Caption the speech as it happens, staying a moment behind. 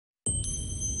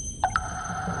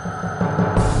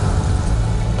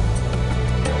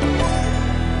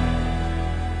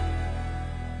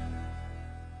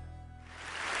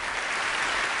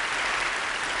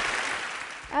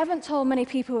haven't told many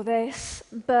people this,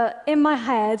 but in my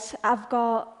head, I've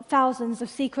got thousands of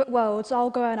secret worlds all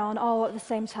going on all at the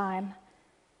same time.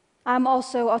 I'm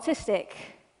also autistic.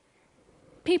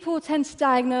 People tend to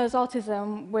diagnose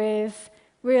autism with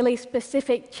really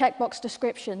specific checkbox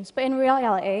descriptions, but in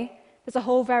reality, there's a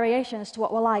whole variation as to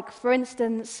what we're like. For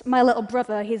instance, my little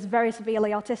brother, he's very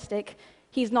severely autistic.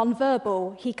 He's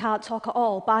nonverbal, he can't talk at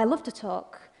all, but I love to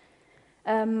talk.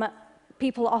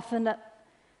 People often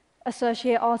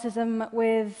associate autism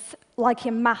with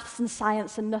liking maths and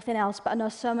science and nothing else, but I know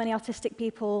so many autistic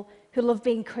people who love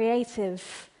being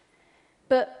creative.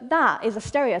 But that is a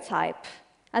stereotype,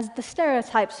 as the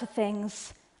stereotypes for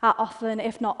things are often,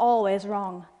 if not always,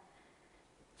 wrong.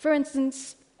 For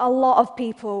instance, a lot of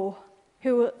people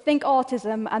who think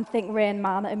autism and think Rain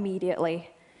Man immediately.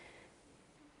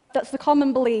 That's the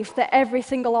common belief that every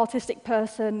single autistic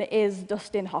person is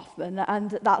Dustin Hoffman,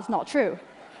 and that's not true.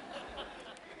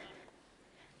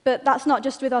 But that's not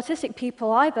just with autistic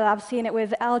people either. I've seen it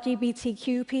with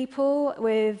LGBTQ people,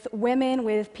 with women,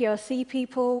 with POC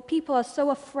people. People are so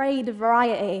afraid of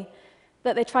variety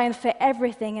that they try and fit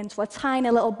everything into a tiny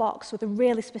little box with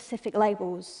really specific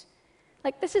labels.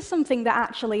 Like, this is something that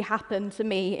actually happened to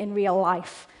me in real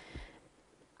life.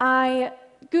 I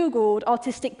Googled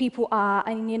autistic people are,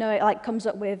 and it comes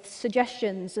up with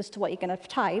suggestions as to what you're going to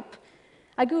type.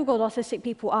 I Googled autistic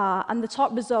people are, and the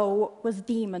top result was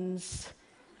demons.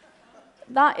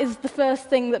 That is the first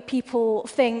thing that people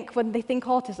think when they think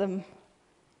autism.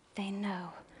 They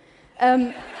know.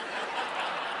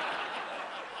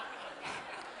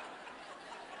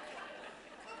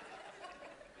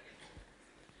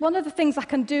 One of the things I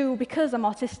can do because I'm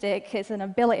autistic, it's an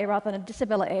ability rather than a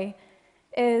disability,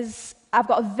 is I've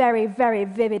got a very, very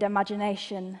vivid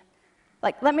imagination.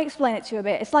 Let me explain it to you a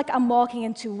bit. It's like I'm walking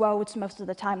into worlds most of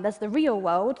the time. There's the real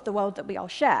world, the world that we all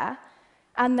share,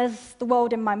 and there's the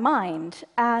world in my mind.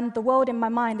 And the world in my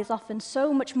mind is often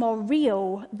so much more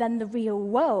real than the real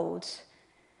world.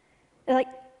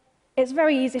 It's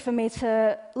very easy for me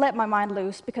to let my mind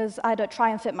loose because I don't try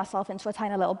and fit myself into a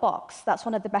tiny little box. That's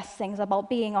one of the best things about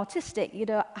being autistic. You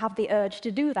don't have the urge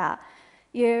to do that.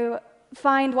 You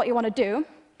find what you want to do,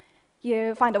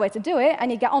 you find a way to do it,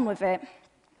 and you get on with it.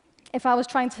 If I was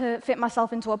trying to fit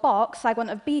myself into a box, I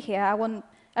wouldn't be here. I wouldn't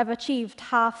have achieved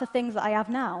half the things that I have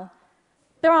now.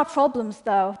 There are problems,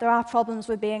 though. There are problems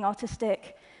with being autistic,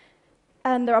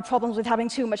 and there are problems with having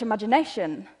too much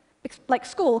imagination.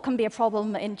 School can be a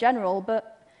problem in general,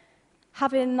 but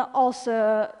having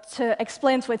also to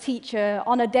explain to a teacher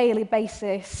on a daily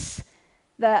basis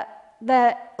that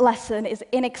their lesson is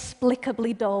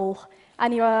inexplicably dull,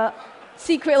 and you are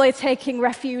secretly taking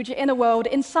refuge in a world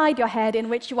inside your head in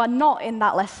which you are not in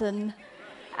that lesson,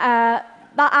 that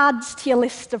adds to your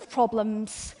list of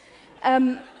problems.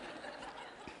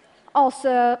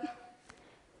 Also,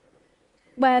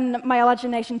 when my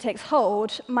imagination takes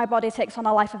hold, my body takes on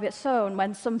a life of its own.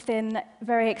 When something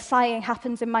very exciting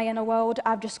happens in my inner world,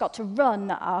 I've just got to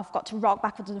run, I've got to rock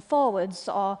backwards and forwards,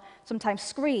 or sometimes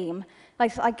scream.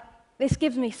 This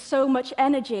gives me so much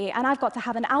energy, and I've got to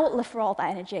have an outlet for all that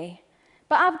energy.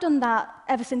 But I've done that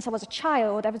ever since I was a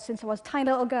child, ever since I was a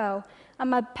tiny little girl, and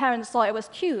my parents thought it was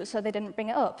cute, so they didn't bring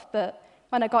it up. But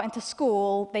when I got into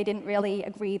school, they didn't really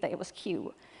agree that it was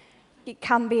cute. It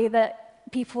can be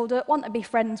that people don't want to be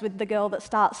friends with the girl that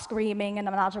starts screaming in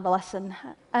an algebra lesson.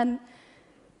 And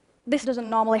this doesn't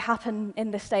normally happen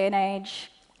in this day and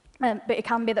age, but it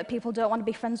can be that people don't want to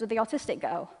be friends with the autistic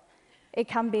girl. It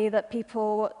can be that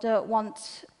people don't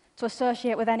want to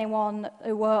associate with anyone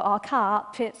who or can't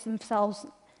fit themselves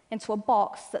into a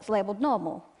box that's labelled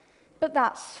normal. But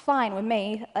that's fine with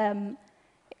me,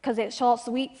 because it sorts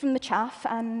the wheat from the chaff,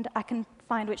 and I can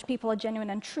find which people are genuine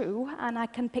and true, and I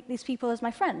can pick these people as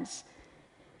my friends.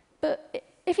 But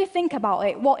if you think about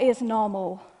it, what is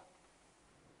normal?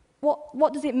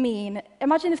 What does it mean?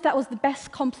 Imagine if that was the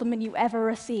best compliment you ever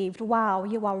received. Wow,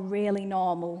 you are really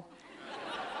normal.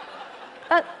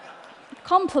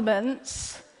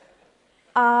 Compliments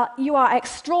are, you are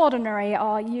extraordinary,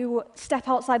 or you step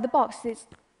outside the box,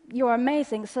 you're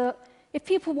amazing. So if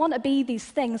people want to be these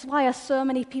things, why are so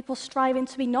many people striving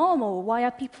to be normal? Why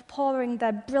are people pouring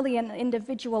their brilliant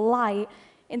individual light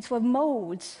into a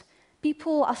mold?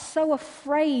 People are so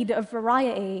afraid of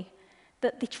variety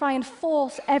that they try and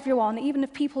force everyone, even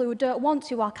if people who don't want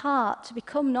to or can't, to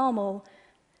become normal.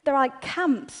 There are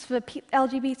camps for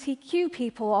LGBTQ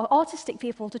people or autistic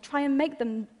people to try and make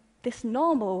them this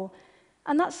normal.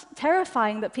 And that's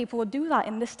terrifying that people would do that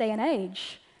in this day and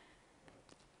age.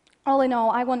 All in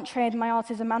all, I won't trade my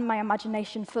autism and my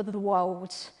imagination for the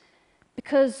world.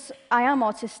 Because I am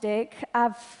autistic,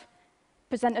 I've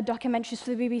presented documentaries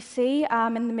for the BBC.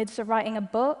 I'm in the midst of writing a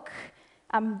book.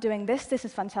 I'm doing this. This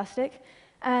is fantastic.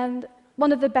 And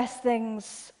one of the best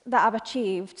things that I've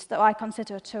achieved, that I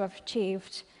consider to have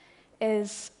achieved,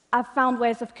 is I've found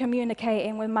ways of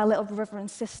communicating with my little brother and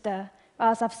sister, who,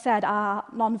 as I've said, are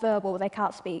non-verbal, they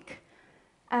can't speak.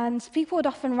 And people would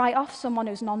often write off someone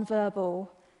who's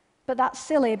non-verbal, but that's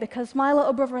silly because my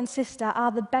little brother and sister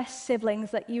are the best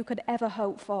siblings that you could ever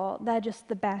hope for. They're just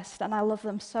the best, and I love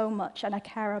them so much, and I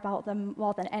care about them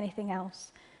more than anything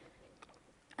else.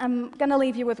 I'm going to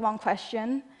leave you with one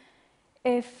question.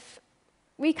 If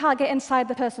we can't get inside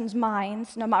the person's mind,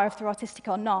 no matter if they're autistic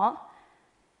or not,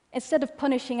 instead of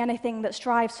punishing anything that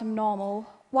strives from normal,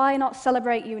 why not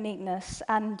celebrate uniqueness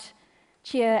and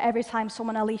cheer every time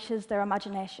someone unleashes their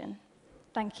imagination?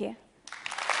 Thank you.